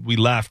 we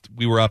left.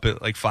 We were up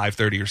at like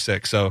 5:30 or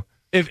 6. So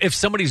if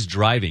somebody's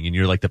driving and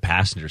you're like the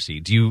passenger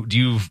seat, do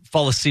you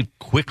fall asleep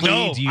quickly?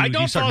 No, do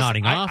you start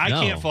nodding off? I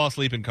can't fall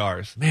asleep in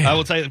cars. Man. I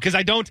will tell you because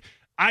I don't.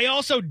 I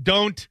also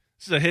don't.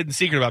 This is a hidden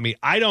secret about me.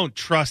 I don't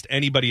trust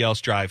anybody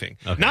else driving.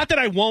 Okay. Not that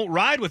I won't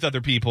ride with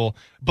other people,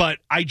 but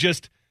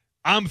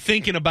I'm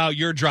thinking about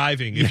your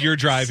driving if you're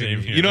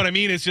driving. You know what I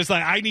mean? It's just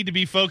like I need to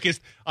be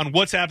focused on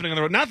what's happening on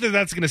the road. Not that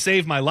that's going to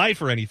save my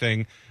life or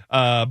anything,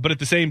 but at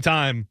the same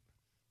time,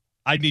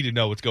 I need to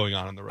know what's going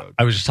on the road.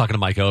 I was just talking to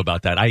Mike O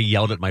about that. I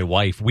yelled at my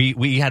wife.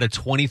 We had a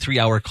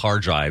 23-hour car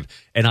drive,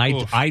 and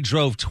I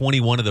drove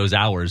 21 of those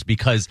hours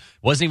because it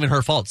wasn't even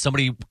her fault.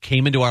 Somebody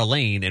came into our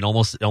lane and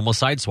almost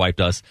sideswiped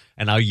us,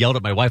 and I yelled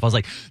at my wife. I was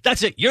like,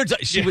 "That's it, you're done."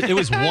 It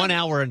was 1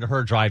 hour into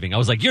her driving. I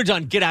was like, "You're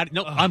done. Get out."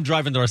 No, I'm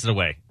driving the rest of the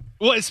way.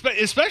 Well,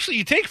 especially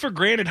you take for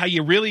granted how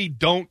you really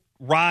don't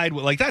ride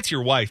with, like that's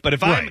your wife. But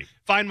if I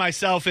find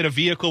myself in a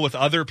vehicle with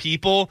other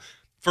people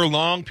for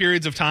long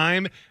periods of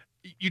time,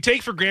 you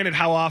take for granted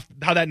how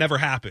that never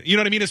happened. You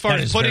know what I mean? As far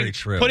as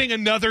putting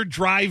another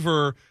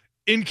driver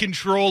in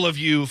control of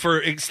you for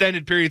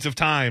extended periods of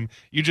time,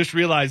 you just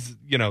realize,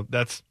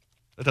 that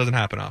doesn't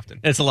happen often.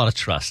 It's a lot of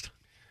trust.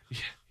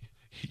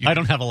 I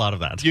don't have a lot of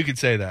that. You could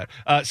say that.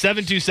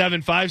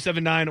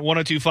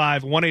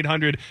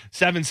 727-579-1025,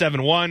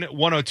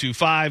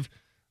 1-800-771-1025.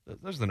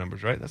 Those are the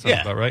numbers, right? That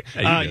sounds about right.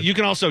 Yeah, you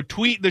can also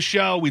tweet the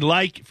show. We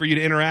like for you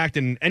to interact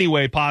in any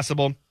way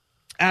possible.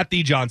 At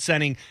the John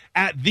Senning,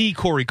 at the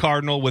Corey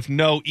Cardinal with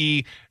no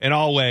E, and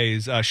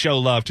always show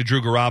love to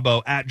Drew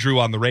Garabo at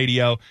Drew on the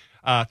Radio.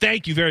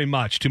 Thank you very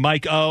much to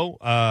Mike O,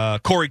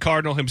 Corey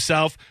Cardinal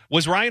himself.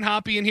 Was Ryan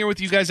Hoppy in here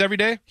with you guys every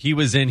day? He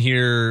was in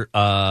here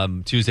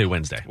Tuesday,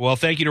 Wednesday. Well,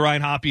 thank you to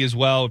Ryan Hoppy as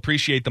well.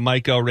 Appreciate the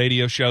Mike O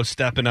radio show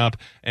stepping up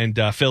and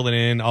filling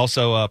in.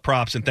 Also,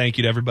 props and thank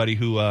you to everybody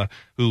who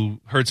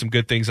heard some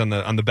good things on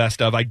the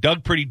best of. I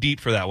dug pretty deep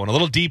for that one, a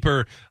little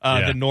deeper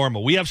than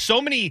normal. We have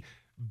so many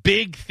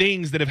big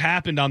things that have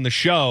happened on the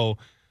show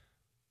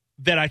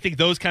that I think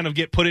those kind of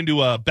get put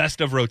into a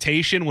best of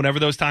rotation whenever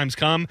those times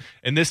come.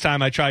 And this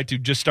time I tried to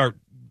just start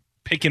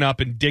picking up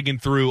and digging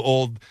through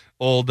old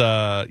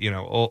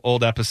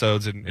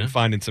episodes and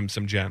finding some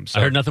gems. So,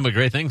 I heard nothing but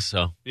great things.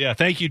 So yeah,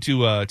 thank you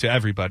to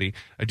everybody.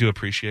 I do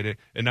appreciate it.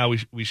 And now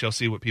we shall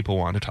see what people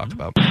want to talk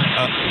about.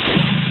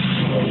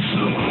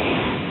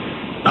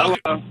 Hello.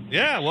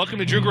 Yeah, welcome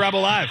to Drew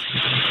Garabo Live.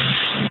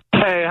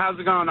 Hey, how's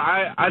it going?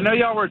 I know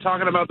y'all were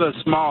talking about those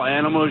small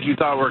animals you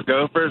thought were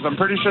gophers. I'm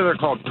pretty sure they're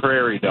called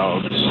prairie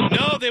dogs.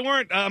 No, they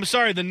weren't. I'm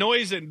sorry. The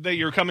noise that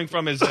you're coming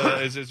from is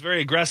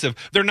very aggressive.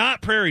 They're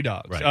not prairie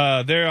dogs.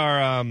 Right. They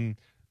are.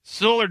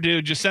 Solar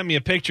Dude just sent me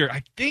a picture.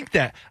 I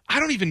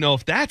don't even know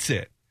if that's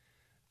it.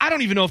 I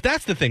don't even know if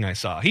that's the thing I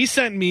saw. He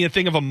sent me a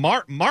thing of a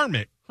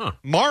marmot. Huh.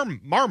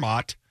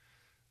 Marmot.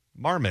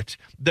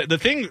 The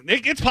thing,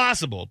 it's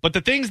possible, but the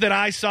things that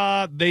I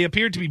saw, they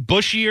appeared to be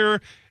bushier,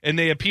 and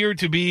they appeared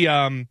to be,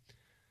 I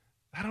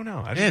don't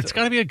know. It's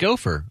got to be a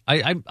gopher.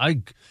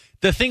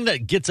 The thing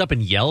that gets up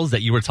and yells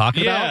that you were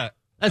talking about,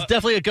 that's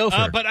definitely a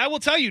gopher. But I will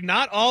tell you,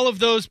 not all of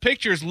those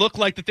pictures look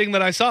like the thing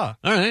that I saw.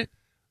 All right.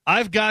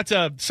 I've got,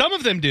 some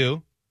of them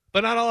do,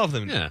 but not all of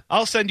them. Yeah.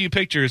 I'll send you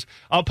pictures.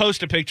 I'll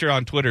post a picture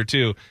on Twitter,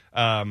 too,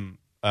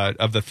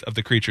 of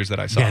the creatures that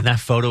I saw. Yeah, and that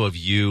photo of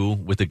you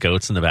with the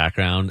goats in the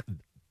background,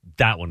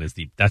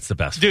 that's the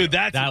best. Dude,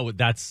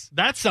 that's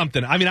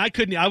something. I mean,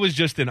 I was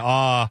just in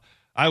awe.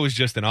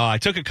 I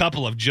took a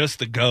couple of just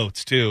the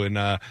goats too,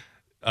 and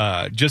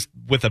just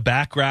with a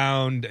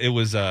background, it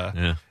was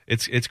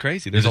it's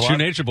crazy. There's a true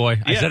nature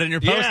boy. I said it in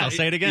your post. Yeah, I'll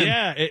say it again.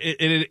 Yeah,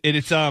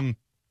 it's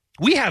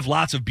we have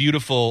lots of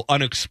beautiful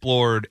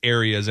unexplored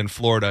areas in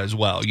Florida as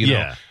well. You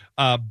know,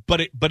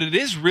 but it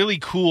is really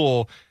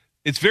cool.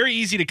 It's very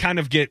easy to kind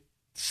of get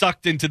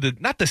sucked into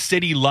not the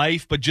city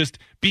life, but just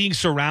being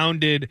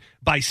surrounded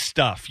by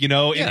stuff, you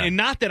know, and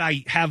not that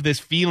I have this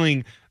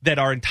feeling that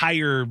our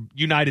entire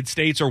United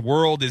States or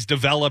world is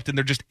developed and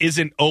there just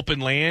isn't open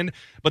land,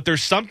 but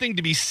there's something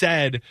to be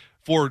said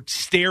for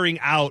staring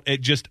out at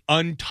just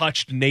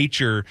untouched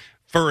nature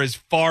for as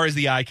far as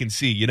the eye can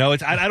see. You know,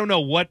 I don't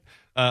know what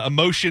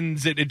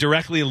emotions it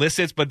directly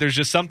elicits, but there's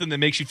just something that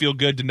makes you feel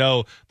good to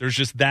know there's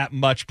just that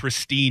much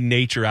pristine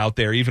nature out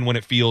there, even when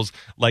it feels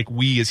like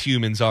we as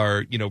humans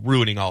are, you know,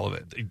 ruining all of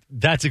it.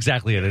 That's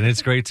exactly it, and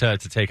it's great to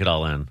take it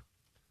all in.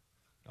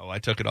 Oh, I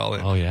took it all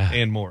in. Oh, yeah.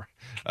 And more.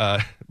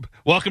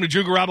 Welcome to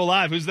Drew Garabo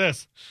Live. Who's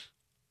this?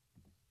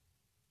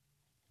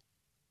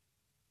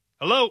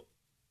 Hello?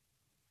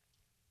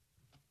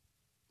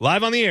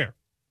 Live on the air.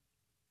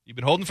 You've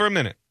been holding for a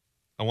minute.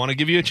 I want to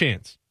give you a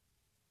chance.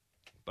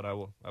 But I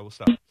will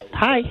stop.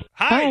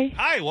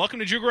 Hi. Welcome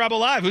to Drew Garabo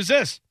Live. Who's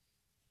this?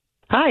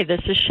 Hi, this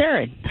is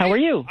Sharon. How are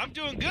you? I'm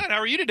doing good. How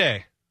are you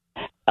today?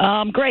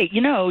 Great.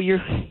 You know,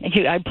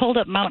 I pulled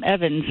up Mount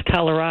Evans,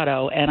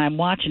 Colorado, and I'm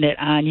watching it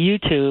on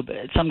YouTube.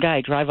 Some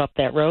guy drive up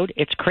that road.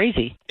 It's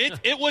crazy.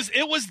 It was.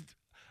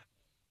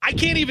 I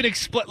can't even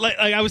explain. Like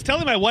I was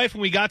telling my wife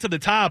when we got to the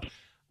top,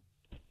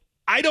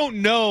 I don't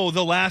know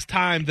the last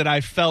time that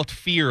I felt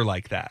fear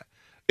like that.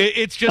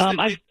 It's just.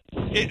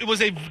 It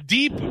was a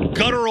deep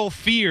guttural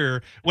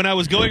fear when I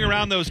was going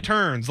around those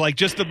turns. Like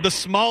just the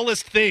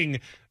smallest thing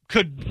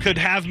could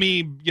have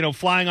me, you know,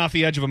 flying off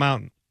the edge of a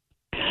mountain.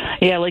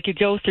 Yeah, like you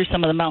go through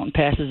some of the mountain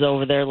passes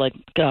over there, like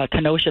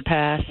Kenosha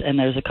Pass, and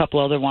there's a couple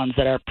other ones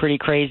that are pretty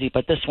crazy,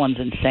 but this one's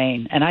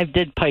insane. And I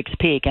did Pikes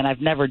Peak, and I've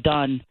never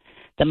done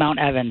the Mount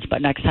Evans,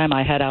 but next time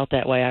I head out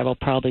that way, I will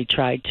probably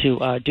try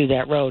to do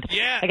that road.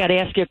 Yeah. I got to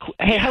ask you,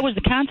 how was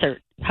the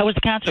concert? How was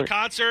the concert? The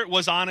concert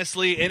was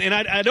honestly, and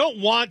I don't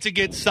want to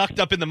get sucked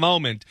up in the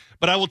moment,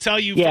 but I will tell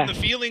you from the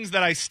feelings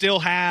that I still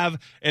have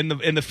and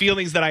the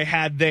feelings that I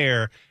had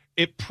there,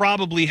 it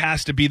probably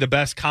has to be the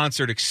best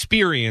concert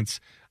experience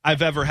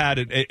I've ever had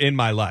in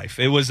my life.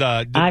 It was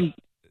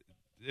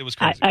it was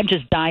crazy. I'm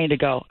just dying to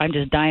go. I'm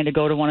just dying to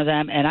go to one of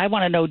them, and I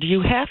want to know: do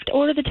you have to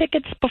order the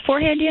tickets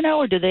beforehand? Do you know,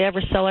 or do they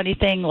ever sell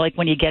anything like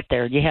when you get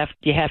there? You have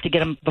to get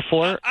them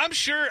before. I'm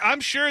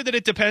sure that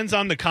it depends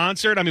on the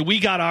concert. I mean,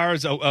 we got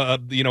ours, a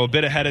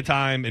bit ahead of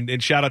time,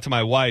 and shout out to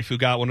my wife who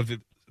got one of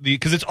the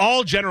because it's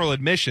all general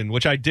admission,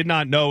 which I did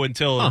not know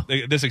until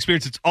this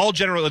experience. It's all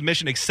general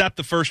admission except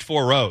the first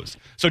 4 rows.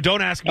 So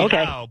don't ask me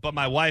how, but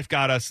my wife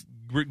got us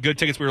good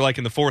tickets. We were like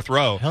in the 4th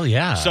row. Hell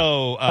yeah!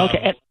 So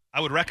I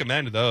would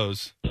recommend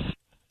those.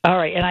 All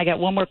right, and I got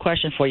one more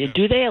question for you.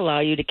 Do they allow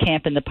you to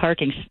camp in the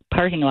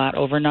parking lot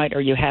overnight,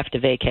 or you have to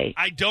vacate?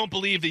 I don't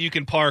believe that you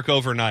can park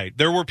overnight.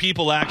 There were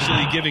people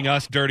actually giving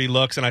us dirty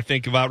looks, and I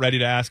think about ready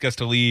to ask us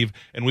to leave,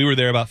 and we were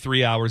there about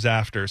 3 hours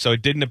after. So I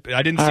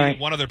didn't see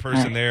one other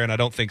person there, and I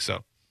don't think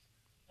so.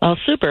 Oh,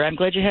 super. I'm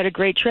glad you had a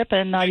great trip,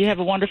 and you have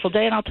a wonderful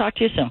day, and I'll talk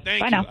to you soon.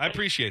 Thank Bye you. now. I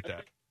appreciate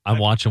that. I'm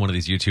watching one of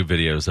these YouTube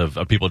videos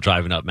of people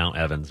driving up Mount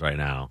Evans right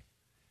now.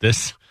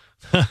 This...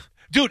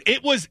 Dude,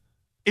 it was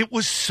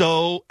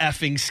so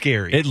effing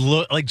scary. It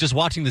looked like just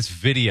watching this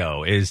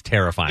video is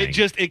terrifying.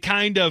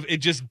 It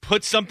just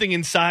puts something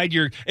inside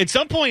your. At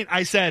some point,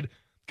 I said,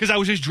 because I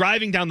was just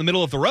driving down the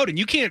middle of the road and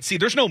you can't see.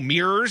 There's no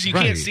mirrors. You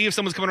can't see if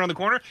someone's coming around the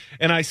corner.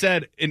 And I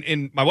said,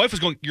 and my wife was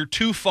going, "You're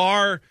too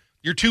far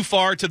you're too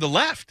far to the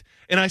left.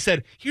 And I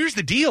said, here's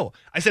the deal.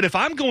 I said,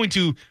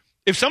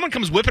 if someone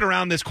comes whipping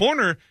around this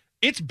corner,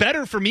 it's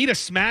better for me to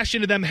smash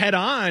into them head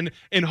on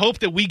and hope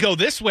that we go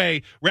this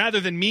way rather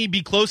than me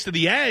be close to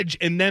the edge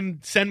and then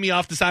send me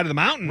off the side of the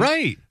mountain.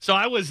 Right. So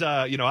I was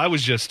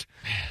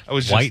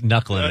white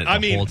knuckling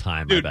it the whole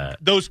time. Dude, I bet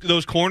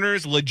those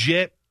corners,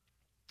 legit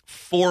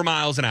 4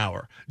 miles an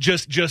hour,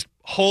 just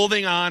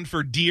holding on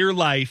for dear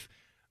life,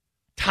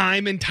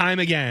 time and time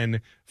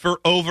again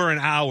for over an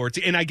hour.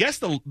 And I guess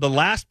the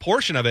last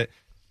portion of it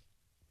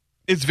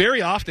is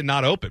very often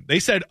not open. They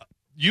said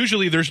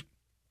usually there's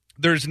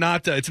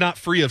not it's not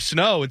free of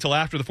snow until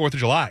after the 4th of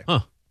July.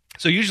 Huh.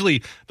 So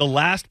usually the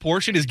last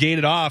portion is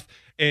gated off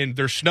and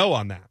there's snow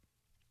on that.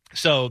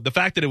 So the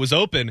fact that it was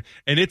open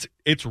and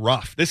it's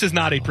rough. This is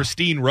not a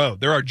pristine road.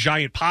 There are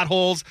giant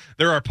potholes.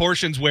 There are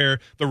portions where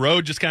the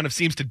road just kind of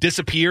seems to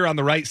disappear on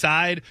the right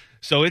side.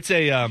 So it's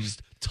a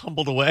just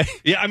tumbled away.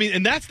 Yeah, I mean,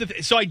 and that's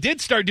so I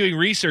did start doing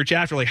research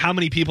after, like, how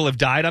many people have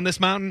died on this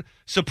mountain.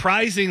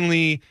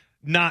 Surprisingly,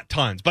 not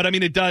tons, but I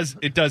mean, it does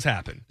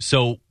happen.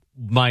 So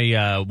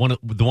my one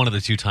of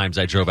the 2 times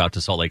I drove out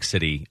to Salt Lake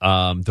City,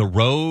 the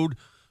road,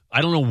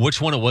 I don't know which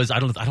one it was. I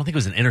don't think it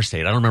was an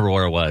interstate. I don't remember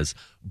where it was,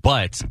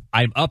 but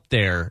I'm up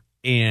there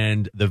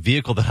and the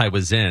vehicle that I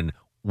was in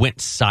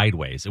went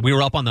sideways. We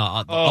were up on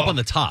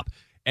the top,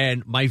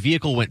 and my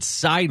vehicle went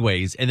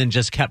sideways and then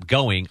just kept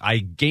going. I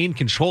gained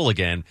control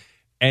again.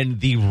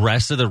 And the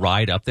rest of the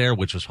ride up there,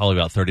 which was probably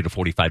about 30 to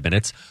 45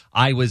 minutes,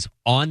 I was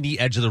on the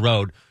edge of the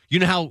road. You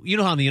know how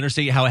on the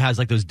interstate, how it has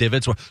like those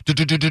divots where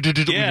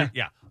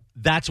yeah.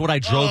 That's what I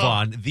drove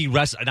on. The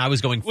rest, and I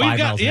was going 5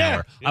 miles an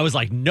hour. I was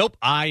like, nope,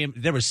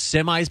 there was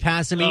semis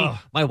passing me.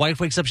 My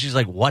wife wakes up, she's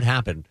like, what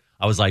happened?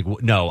 I was like,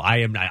 no, I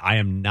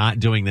am not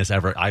doing this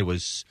ever. I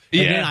was,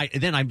 and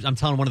then I'm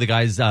telling one of the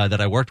guys that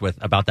I worked with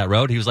about that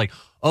road. He was like,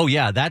 oh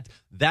yeah, that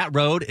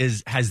road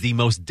has the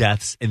most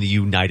deaths in the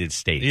United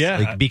States.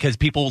 Yeah, because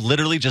people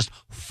literally just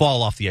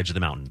fall off the edge of the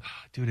mountain.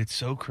 Dude, it's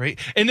so crazy.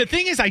 And the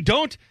thing is, I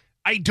don't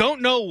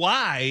know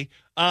why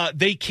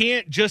they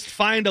can't just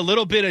find a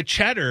little bit of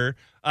cheddar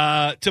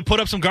to put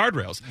up some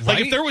guardrails. Right? Like,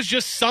 if there was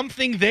just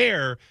something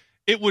there,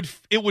 it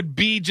would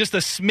be just a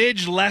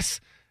smidge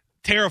less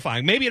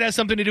terrifying. Maybe it has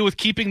something to do with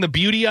keeping the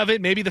beauty of it.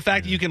 Maybe the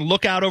fact that you can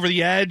look out over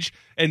the edge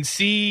and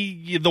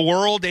see the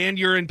world and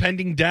your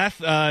impending death.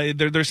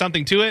 There's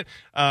something to it.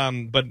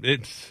 But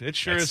it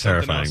sure That's is something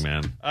terrifying,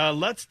 else.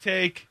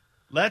 man.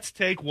 Let's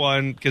take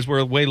one because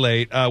we're way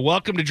late.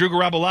 Welcome to Drew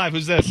Garabo Live.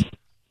 Who's this?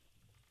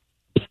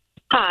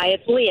 Hi,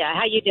 it's Leah.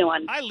 How you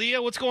doing? Hi,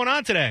 Leah. What's going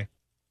on today?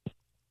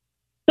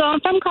 So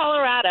I'm from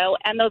Colorado,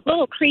 and those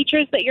little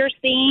creatures that you're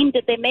seeing,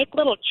 did they make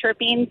little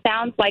chirping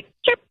sounds like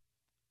chirp?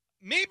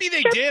 Maybe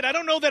they did. I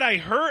don't know that I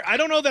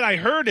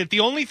heard it.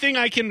 The only thing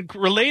I can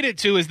relate it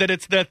to is that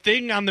it's the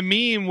thing on the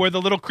meme where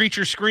the little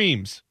creature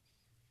screams.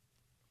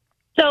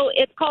 So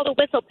it's called a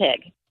whistle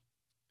pig.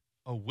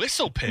 A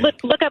whistle pig?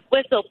 Look up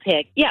whistle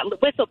pig. Yeah,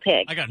 whistle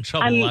pig. I got in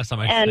trouble last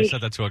time I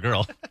said that to a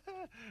girl.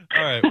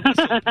 All right,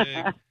 whistle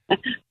pig.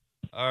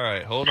 All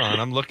right, hold on.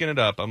 I'm looking it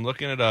up.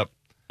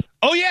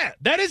 Oh, yeah,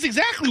 that is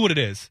exactly what it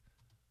is.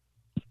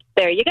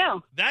 There you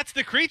go. That's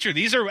the creature.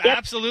 These are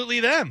absolutely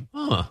them.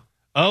 Huh.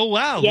 Oh,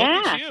 wow.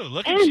 Yeah.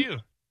 Look at you.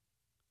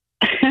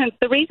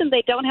 The reason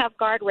they don't have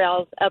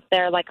guardrails up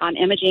there, like on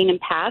Imogene and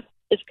Pass,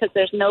 is because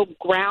there's no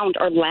ground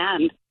or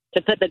land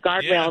to put the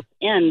guardrails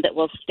in that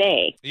will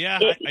stay. Yeah,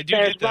 I do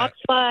there's get that. rock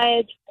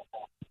slides.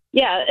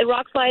 Yeah,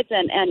 rock slides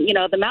and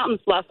the mountains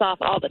slough off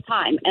all the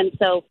time. And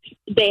so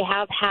they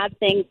have had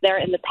things there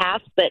in the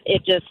past, but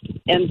it just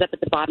ends up at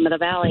the bottom of the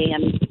valley.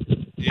 And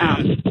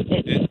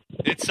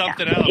it's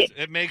something else.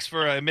 It makes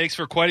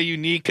for quite a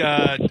unique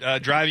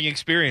driving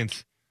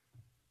experience.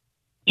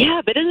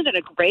 Yeah, but isn't it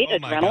a great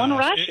adrenaline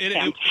rush?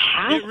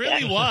 It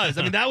really was.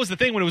 I mean, that was the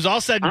thing. When it was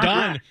all said and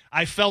done,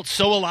 I felt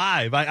so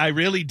alive. I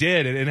really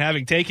did. And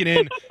having taken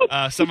in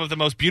some of the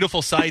most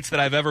beautiful sights that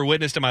I've ever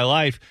witnessed in my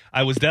life,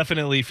 I was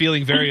definitely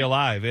feeling very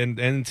alive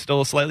and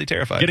still slightly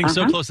terrified. Getting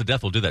so close to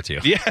death will do that to you.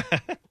 Yeah,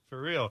 for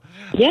real.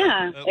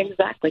 Yeah,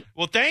 exactly.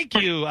 Well, thank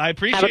you. I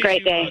appreciate Have a great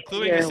you day.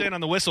 Cluing us in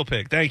on the whistle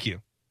pig. Thank you.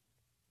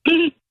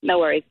 No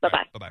worries.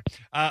 Bye-bye. Bye-bye.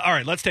 All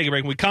right, let's take a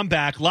break. When we come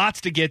back,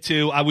 lots to get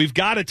to. We've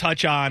got to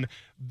touch on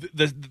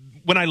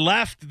when I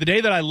left, the day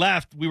that I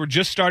left, we were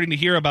just starting to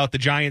hear about the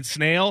giant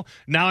snail.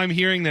 Now I'm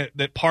hearing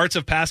that parts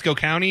of Pasco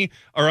County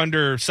are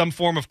under some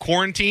form of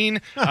quarantine.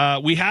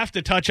 We have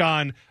to touch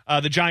on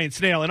the giant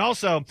snail. And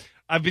also,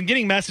 I've been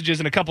getting messages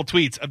and a couple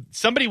tweets.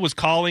 Somebody was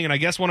calling, and I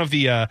guess one of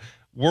the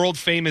world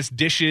famous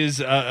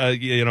dishes,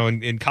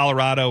 in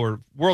Colorado or world